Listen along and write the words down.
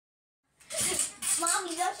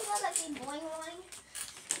don't you know that they boing boing?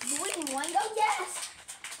 Boing boing. Oh yes,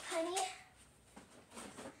 honey.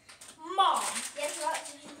 Mom. Yes, right.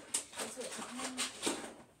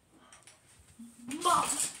 Mom.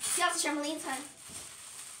 Get off the trampoline, son.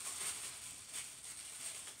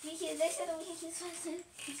 They said that we can keep swimming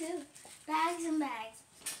too. Bags and bags.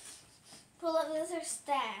 Pull up with our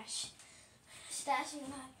stash. Stashing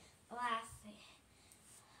like elastic.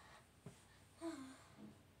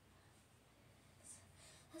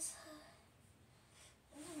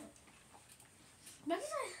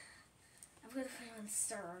 I'm gonna put it on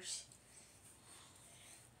stars.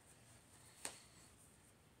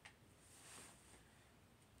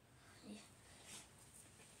 Yeah.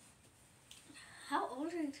 How old are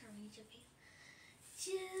you turning, Japan?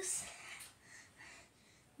 Just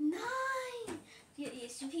 9.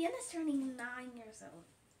 Yes, Japan is turning 9 years old.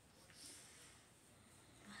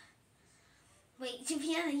 Wait,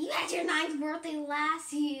 Japan, you had your 9th birthday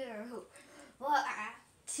last year. What?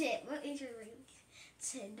 10. What age are you?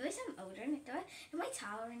 10. Do I sound older? Am I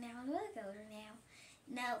taller now? Do I look older now?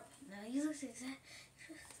 No, you look the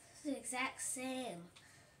exact same.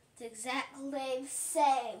 The exact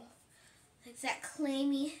same. The exact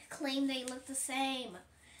claim they look the same.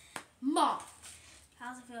 Mom,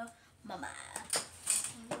 how's it feel? Mama.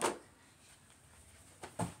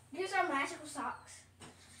 Here's our magical socks.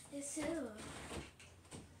 It's too.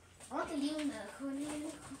 I want the unicorn.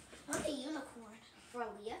 I want the unicorn for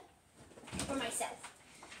Leah. For myself.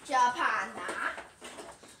 Japana.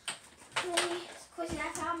 Of course,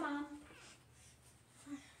 that's our mom.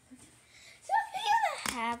 Sophia,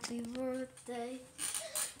 happy birthday.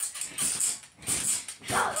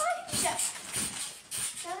 Don't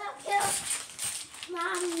kill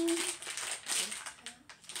Mommy.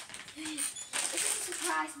 This is a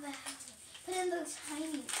surprise bag. Put in those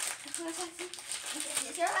tiny.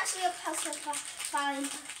 There's actually a puzzle find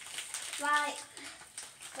like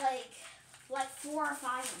 4 or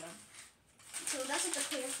 5 of them. So that's like the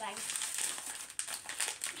clearest bag.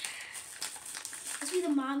 Let's be the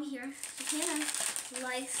mom here. Japan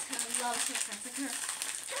likes and loves her friends. Like her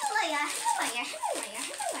Himalaya.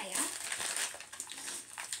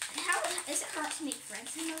 How is it hard to make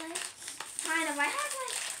friends in Himalaya? Kind of. I have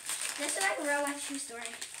like this is like a real life true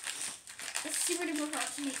story. It's super duper hard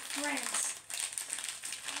to make friends.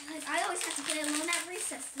 Like I always have to play alone at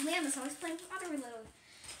recess. Leanna's always playing with other little.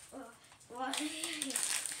 Well,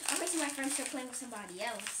 I'm waiting my friends start playing with somebody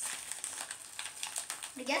else.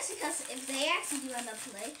 I guess because if they actually do end up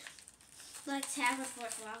play, like tag or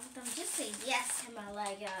force along with them, just say yes to my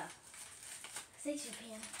say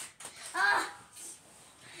Japan.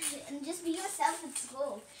 And just be yourself at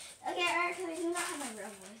school. Okay, alright, because I do not have my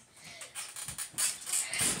real voice.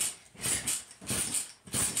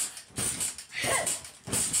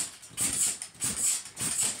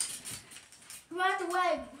 Right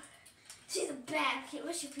away. She's a bad kid.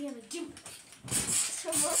 What's your family do? It's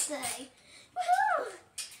her birthday. Woohoo!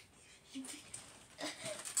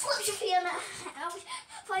 Look, Japan.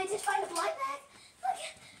 I just find a blind bag. Look,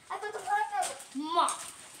 I put the blind bag.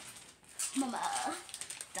 Mama.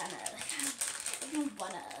 Donna.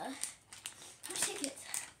 Wanna. How much tickets?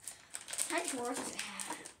 How many drawers does it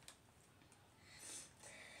have?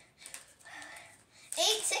 8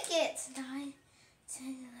 tickets. 9, 10,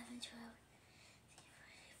 11, 12.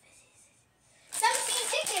 17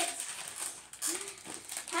 tickets!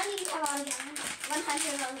 How many do you have altogether?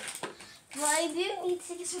 100 only. Well, I do need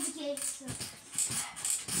tickets for the game, so.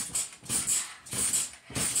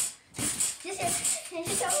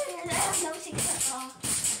 Just over here, I have no tickets at all.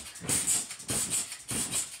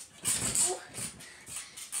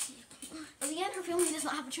 Again, her family does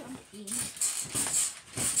not have a trampoline.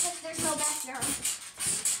 Because there's no backyard.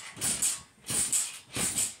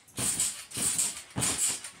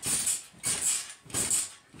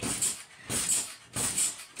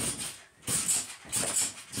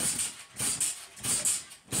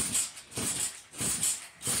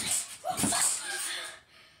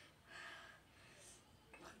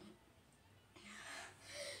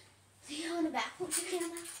 Back with the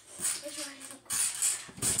camera. Which one is it?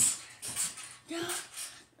 No.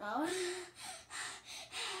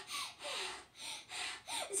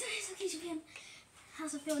 It's okay, Japan.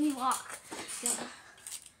 How's it feel when you walk? Yeah.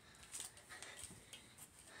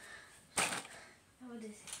 How is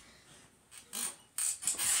it?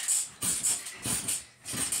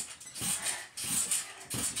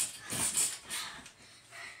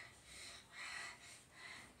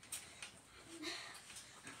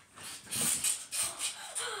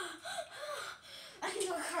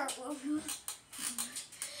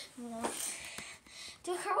 Do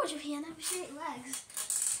a cartwheel, Japan. Have straight legs.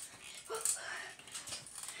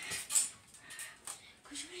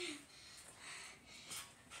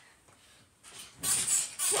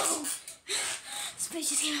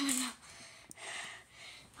 just came out of my mouth.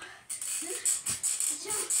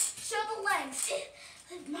 Show the legs.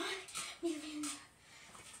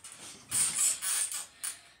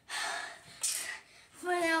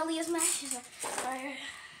 For now, Leah's matches are.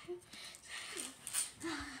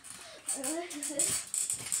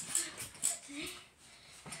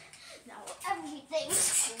 Now everything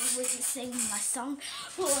was really singing my song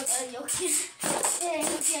for the Yokin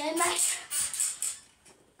match.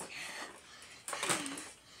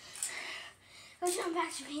 Go jump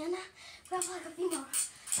back, Japan. Grab like a few more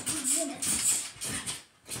minutes.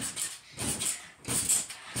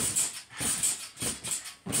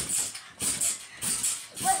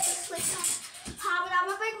 What is this?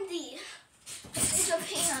 Habana Bindi. It's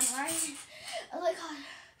Japan, right? Like a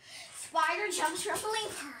spider jump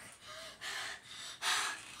trampoline park.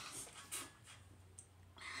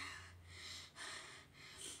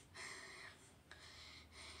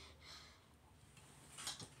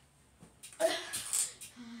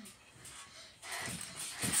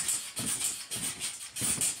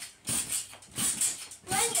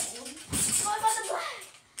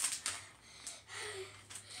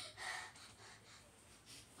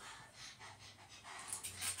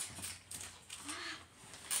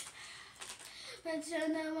 But you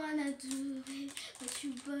don't wanna do it, but you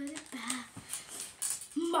put it back.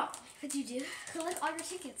 Mom, what'd you do? Collect all your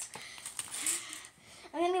tickets.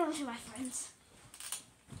 I'm gonna give them to my friends.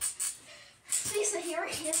 Please, here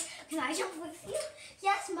it is. Can I jump with you?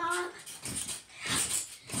 Yes, Mom.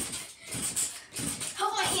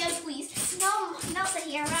 Hold my hand, please. No, no,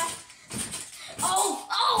 Sahara. Oh!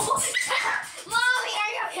 Mom,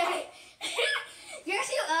 are you okay? You're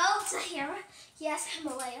too old, Sahara. Yes,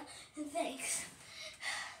 Himalaya, and thanks.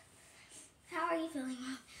 How are you feeling,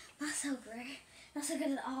 Mom? Not so great. Not so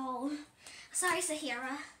good at all. Sorry,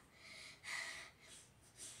 Sahara.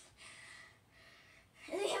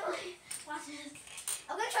 Anyway, watch this.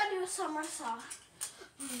 I'm gonna try to do a somersault.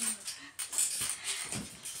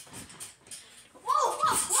 Whoa!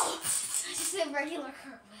 Just a regular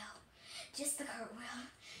cartwheel. Just a cartwheel.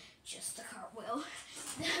 Just a cartwheel.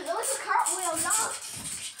 That was a cartwheel, no!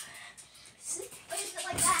 See? What is it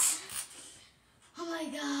like that? Oh my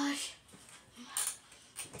gosh.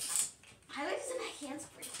 I like to my hands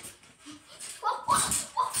free. Whoa.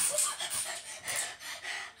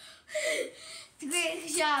 Great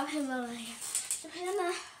job, Himalaya. Japana.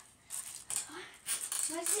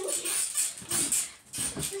 This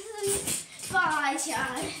is a spy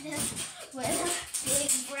shot with a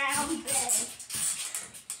big brown bed.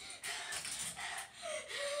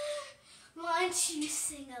 Once you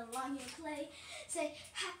sing along and play, say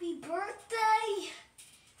happy birthday.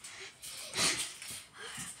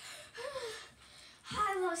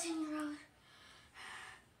 Hi, little 10-year-old.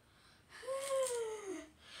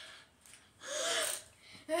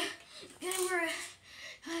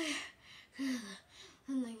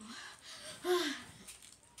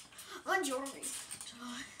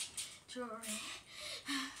 Oh, jewelry.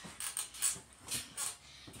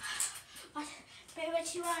 What? Baby,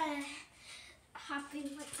 what you want? Hopping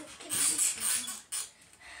like this.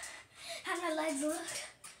 How my legs look?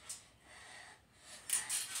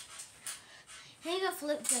 Can you go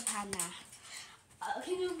flip Japan now?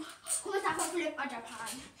 Can you talk about flip or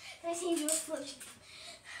Japan? Let me see you do a flip.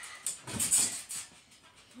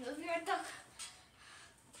 Move your duck.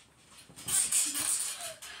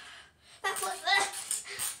 That flip.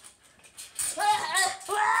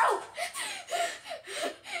 Wow!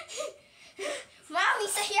 Mommy,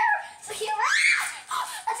 Sahara!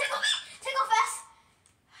 Tickle fast!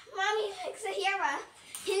 Mommy, Sahara,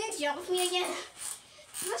 can you jump with me again?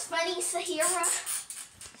 It was funny, Sahara.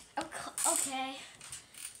 Okay.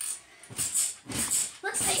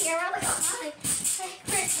 Look, Sahara, look how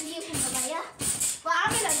Chris, you Himalaya. Well,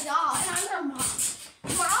 I'm in a doll, and I'm your mom.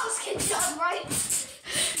 Moms can jump, right?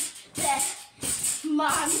 That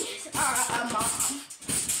mommies are a mom.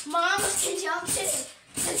 Moms can jump too.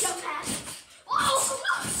 Can jump fast. Whoa!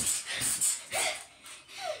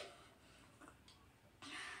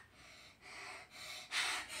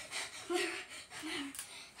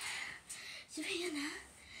 Savannah.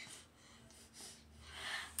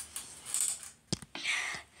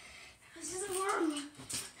 This is a worm.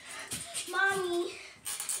 Mommy.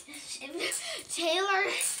 Taylor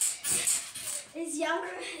is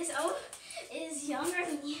younger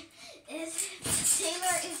than you.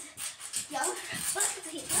 Taylor is young. Look at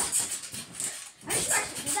Taylor. Are you sure I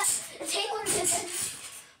should do that? Taylor isn't.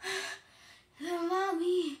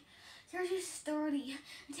 Mommy, you're just 30.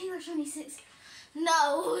 And Taylor's 26.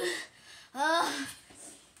 No.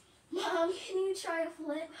 Mom, can you try a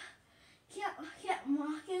flip? Can't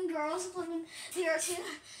mocking girls flipping here too.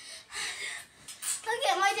 Look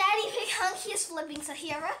at my daddy pig Hunky is flipping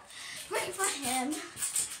Sahara. Ready for him.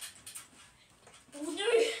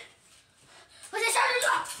 What's this other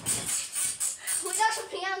dog? We got some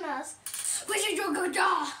pianos. What's your good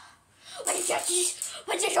dog? What's your cheese?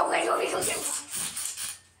 What's your good dog?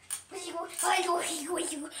 What's your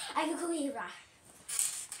I can go here.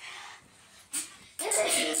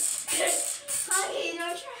 Hunky, no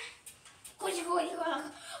try. What's your good dog?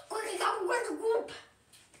 Where's the group?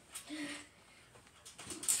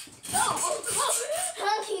 Oh,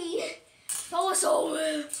 Hunky. That was so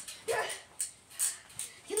weird.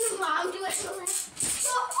 Can the mom do it? Oh,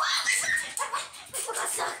 I forgot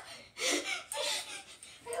stuck.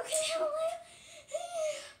 Are you okay, Emily?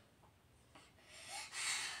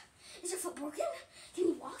 Is your foot broken? Can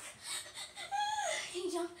you walk? Can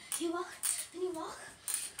you jump? Can you walk? Can you walk?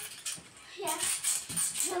 Yeah.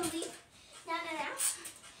 You want to leave? Now.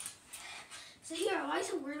 So here, why is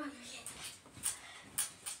it weird on your kid?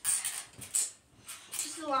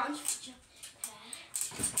 Just the launch jump pad.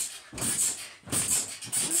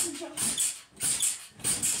 Jump.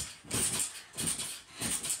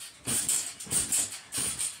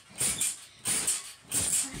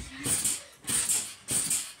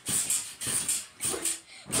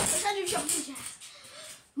 Let's have your jumping jacks.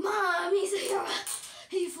 Mom, he's a hero.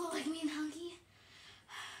 You feel like me and Hunky?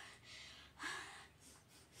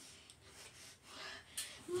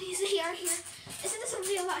 He's a hero here. Isn't this a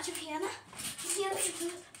video about Japan?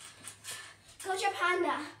 Go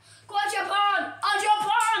Japana. Go Japan!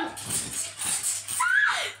 Japan!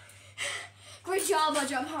 Ah! Great job,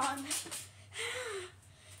 Japan.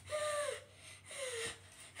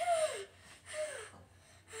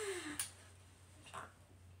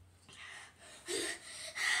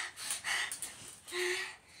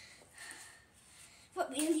 What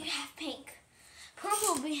band do you have? Pink.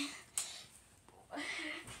 Purple band.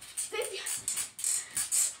 50.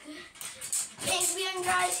 Pink band,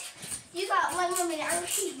 guys. You got 1 more minute. I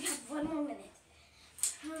repeat, you have 1 more minute.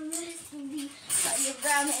 This will be your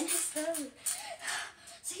brown and his throat.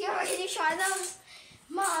 So here, can you try those?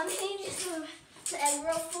 Mom, can you just do the egg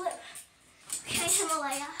roll flip? Okay,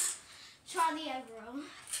 Himalaya. Try the egg roll.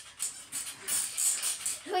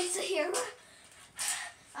 Wait, so here.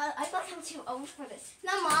 I thought I'm too old for this.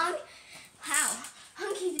 No, Mom. How?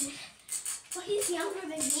 Hunky did it. Well, he's younger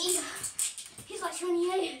than me. He's like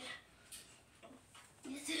 28.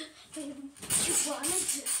 You wanted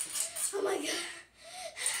to. Oh my God.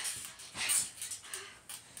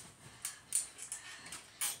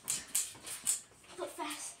 Flip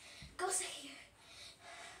fast. Go here.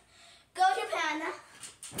 Go Japan.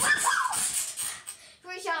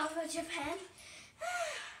 Great job for Japan.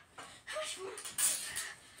 How much more?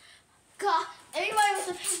 Go. Everybody with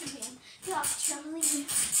the pink band. Get off the trampoline.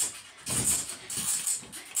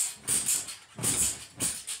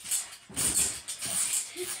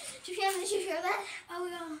 Japan, did you hear that? Oh, we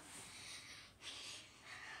go.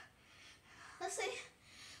 Let's see.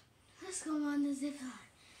 Let's go on the zip line.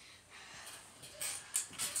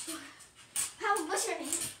 What's your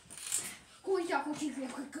name?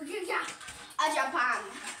 Japan.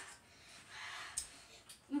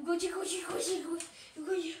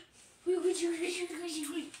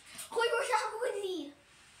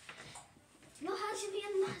 No, how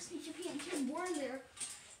Japan must be Japan. You're born there.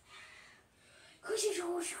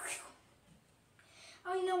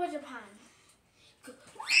 Oh, you know what Japan? That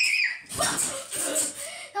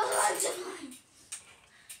was like Japan.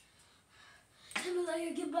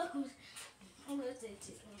 Himalaya, get buckles. I'm gonna say it.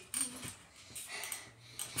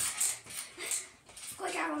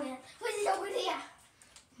 Quick, man. What is over there?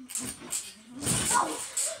 Oh!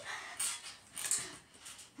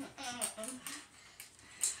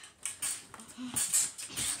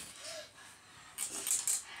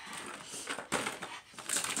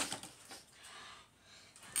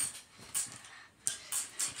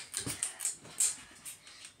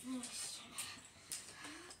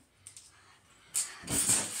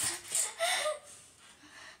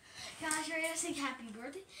 Guys, ready to sing happy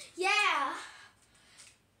birthday? Yeah!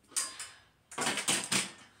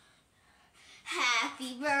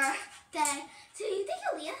 Happy birthday to you. Thank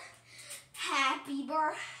you, Leah. Happy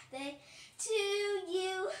birthday to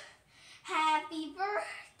you. Happy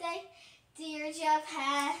birthday, dear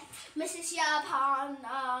Japan. Mrs.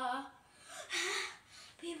 Japana.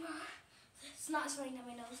 Happy birthday. It's not spraying down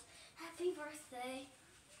my nose. Happy birthday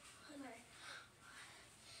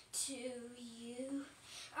to you.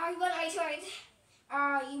 Are you one? Are you two?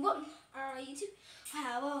 Are you one? Are you two?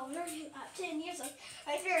 How old are you? 10 years old.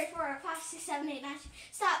 Right, 3, 4, 5, 6, 7, 8, 9.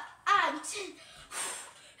 Stop. I'm 10.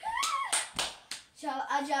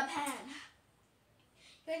 Japan.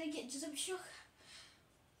 You ready to get some shook?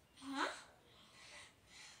 Huh?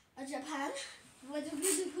 Japan? What did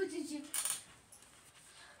you?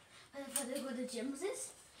 What the gym was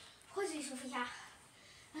this? What is this? Yeah.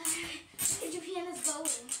 Japan is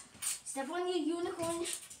going. Step on your unicorn.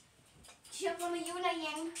 Jump on the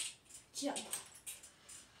unicorn. Jump.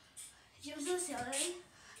 Jump so silly.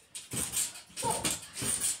 Oh.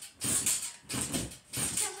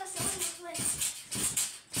 Jump so silly.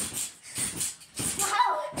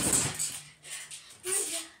 Wow.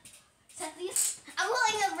 I'm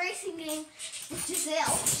playing a racing game with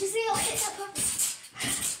Giselle. Giselle hits a puppy.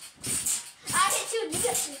 I hit you. You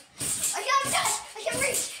get me. I got touch. I can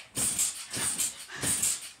reach.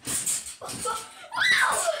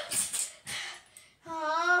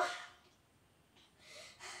 Wow.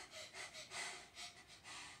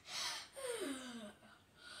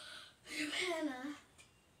 Hannah.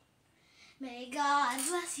 May God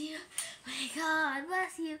bless you. May God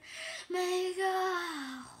bless you. May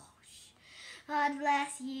God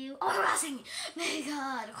bless you. Oh, I'm singing. May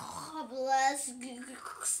God bless you.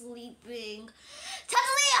 Sleeping.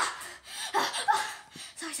 Tatalia!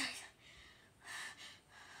 Sorry.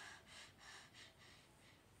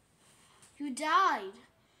 You died.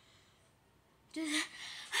 I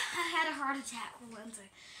had a heart attack for 1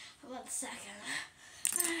 second.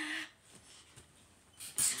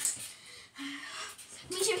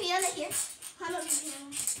 Meet your piano here. I love your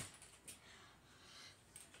piano.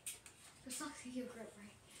 The socks are your grip,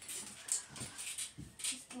 right?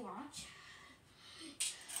 Just watch.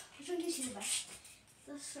 Which one gives you the best?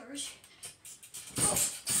 The surge. Oh.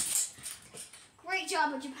 Great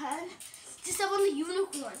job, Japan. Just up on the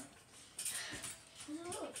unicorn.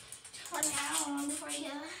 Turn down before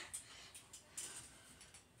you.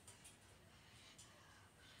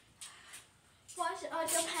 Watch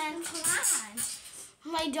Japan climb.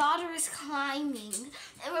 My daughter is climbing.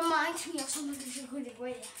 It reminds me of something that's going to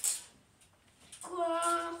great.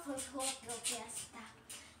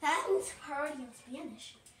 That means party in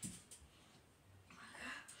Spanish.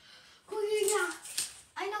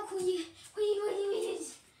 I know Kuyi.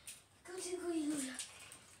 Go to Kuyi.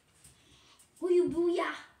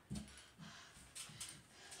 Booyah.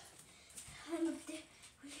 I'm up there.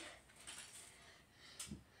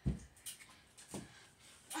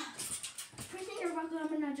 Pretend you're about to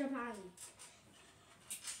come in Japan.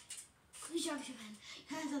 Good job, Japan.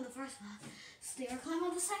 Hands on the first one. Stair climb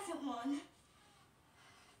on the second one.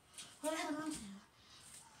 What the hell am I doing?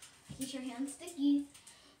 Get your hands sticky.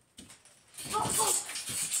 Oh!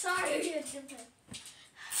 Sorry, Japan.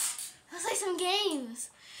 Let's play some games.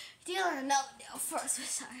 Dylan, no, first, we're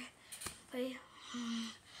sorry. Wait.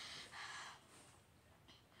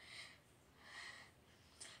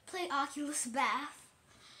 Play Oculus Bath.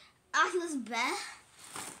 Oculus Bath?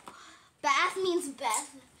 Bath means Beth.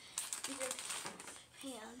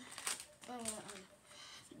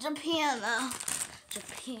 Japan.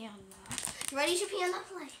 You ready, Japan? Let's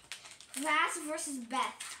play. Bath versus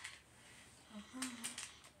Beth.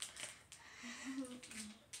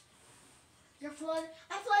 I'm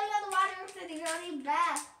floating on the water with the girly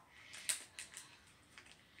Beth.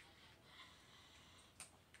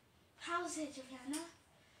 How is it, Japan?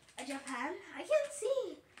 Japan? I can't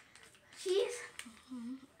see. She's.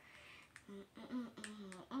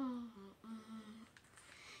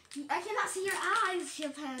 I cannot see your eyes,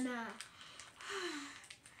 Japan.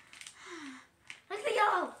 Look at the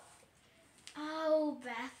yellow. Oh,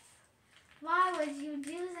 Beth. Why would you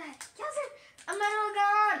do that? Yes, a metal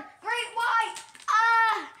gun. Great white.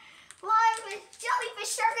 Lionfish,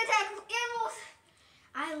 jellyfish, shark attack, animals.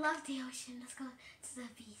 I love the ocean. Let's go to the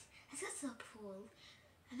beach. Let's go to the pool.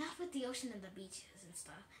 Enough with the ocean and the beaches and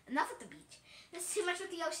stuff. Enough with the beach. There's too much with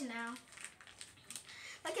the ocean now.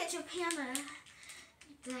 Look at Japan,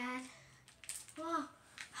 Dad. Whoa.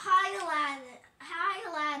 Hi, Aladdin. Hi,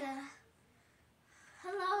 Aladdin.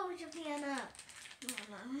 Hello, Japan.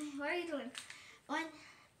 What are you doing?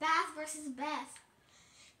 Bath versus Beth.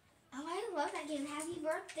 Oh, I love that game. Happy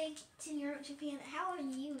birthday to your Japan. How are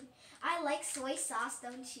you? I like soy sauce,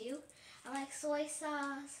 don't you? I like soy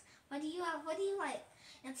sauce. What do you have? What do you like?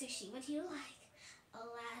 And sushi. What do you like?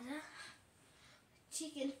 Alana.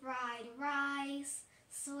 Chicken fried rice.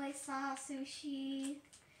 Soy sauce sushi.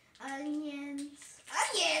 Onions.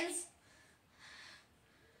 Onions!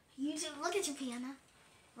 You just look at Japan.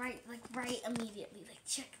 Right immediately. Like,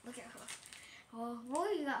 check. Look at her. Oh,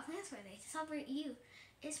 what you got plans for today? To celebrate you.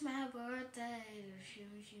 It's my birthday.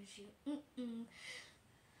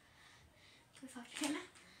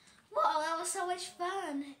 Whoa, that was so much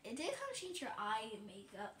fun. It did kind of change your eye and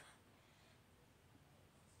makeup.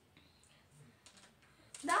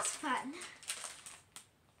 That's fun.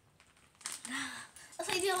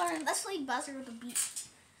 Let's play buzzer with the beat.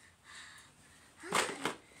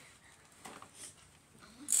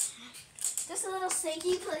 Just a little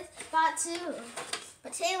sneaky place spot too.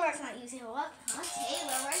 But Taylor's not using it. What? Huh?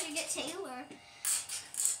 Taylor? Where'd you get Taylor?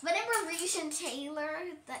 Remember Regent Taylor?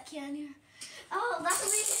 That candy? Oh, that's a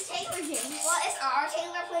Regent Taylor game. Well, it's our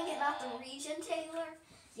Taylor playing it, not the Regent Taylor.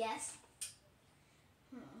 Yes.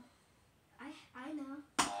 I know.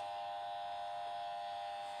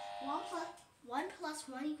 1 plus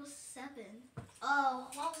 1 equals 7. Oh,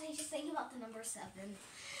 what was he just thinking about the number 7?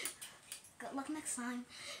 Good luck next time.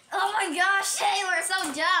 Oh my gosh, Taylor,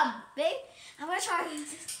 so dumb. Babe, I'm gonna try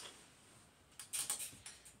this.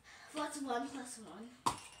 What's 1 plus 1?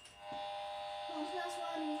 1 plus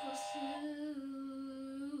 1 equals 2.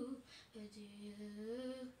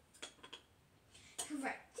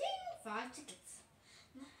 Correct. 5 tickets.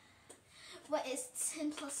 What is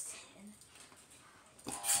 10 plus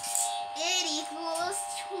 10? It equals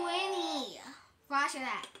 20. Roger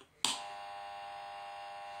that.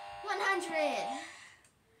 100.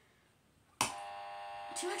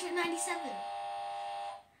 297.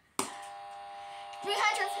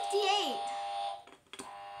 358.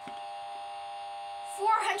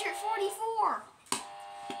 444.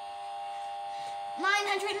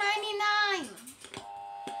 999.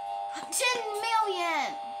 10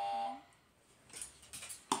 million.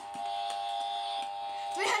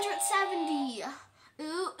 370.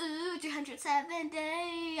 Ooh, 370.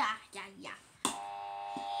 Yeah.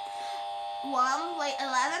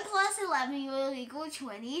 11 plus 11 will equal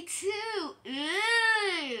 22.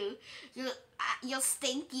 Ooh, your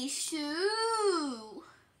stinky shoe.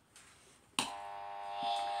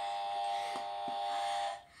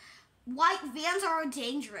 White vans are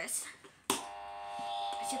dangerous.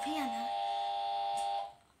 Japan.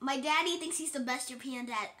 My daddy thinks he's the best Japan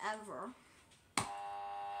dad ever.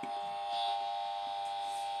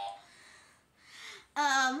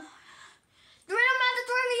 Rhythm of the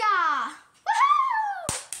trivia. Woohoo!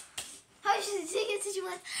 How many tickets did you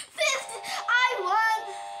win? 50. I won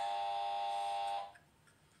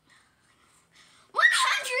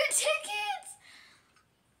 100 tickets.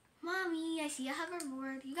 Mommy, I see I have a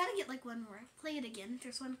word. You gotta get like one more. Play it again.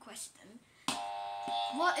 There's one question.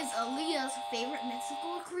 What is Aaliyah's favorite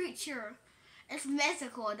mythical creature? It's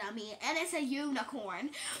mythical, dummy, and it's a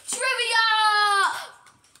unicorn. Trivia!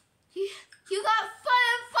 You got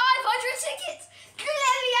 500 tickets.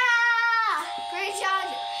 Trivia! Great job.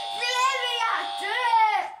 Trivia.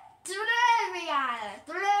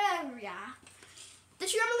 The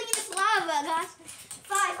trampoline is lava, guys.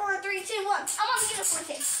 5, 4, 3, 2, 1. I'm on the unicorn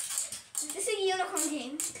game. This is a unicorn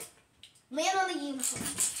game. Land on the unicorn.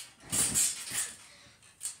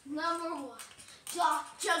 Number 1.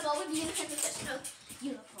 Jump over the unicorn to touch the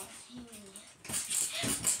unicorn.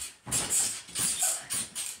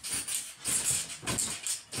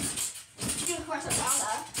 Unicorns are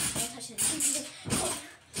lava. Don't touch it.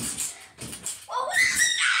 Oh,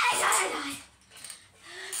 I died.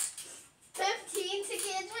 15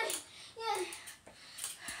 tickets. Yeah.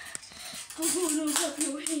 Go up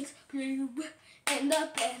your hands, and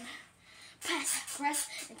up and pass, press,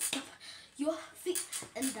 and stop your feet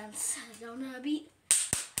and dance down a beat.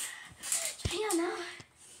 Piano.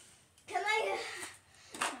 Can I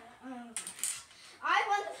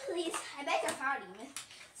want to please. I beg your pardon,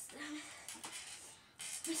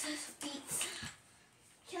 Mrs. Beats.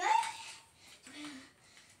 Can I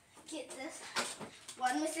get this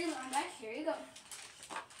one Mr. Lineback? Here you go.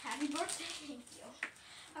 Happy birthday. Thank you.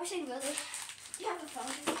 I wish I really. You have a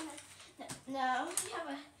phone? No. You have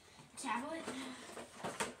a tablet?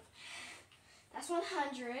 That's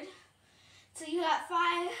 100. So you got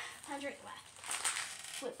 500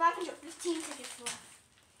 left. Wait, 515 tickets left.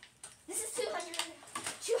 This is 200.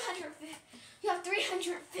 250. You have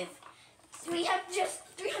 350. So we have just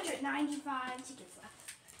 395 tickets left.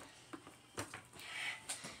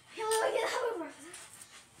 Okay, let me get over.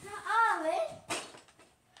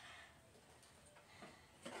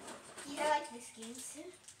 Yeah, I like this game too.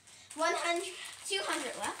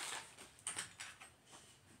 200 left.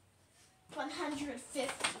 150.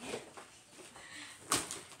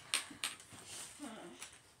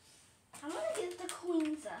 I'm gonna get the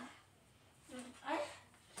Queens.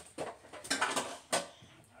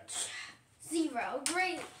 0.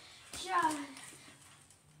 Great job.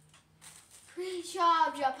 Great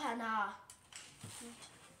job, Japana.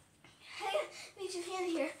 Hey, meet Japan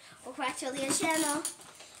here. Welcome back to the channel.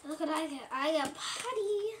 Look what I got. I got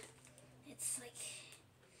potty. It's like,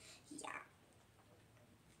 yeah.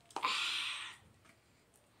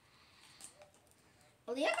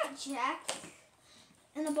 Well, I got Jack.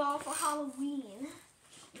 and the ball for Halloween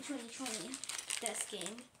in 2020. This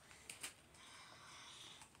game.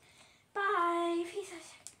 Bye. Peace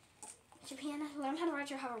out. Japan, learn how to ride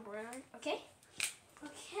your hoverboard. Okay?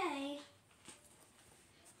 Okay.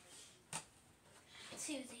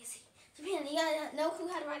 Too easy. Japan, you gotta know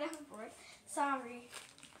how to ride a hoverboard. Sorry.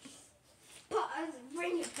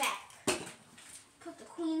 Bring it back. Put the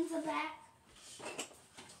queens back.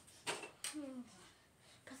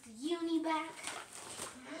 Put the uni back.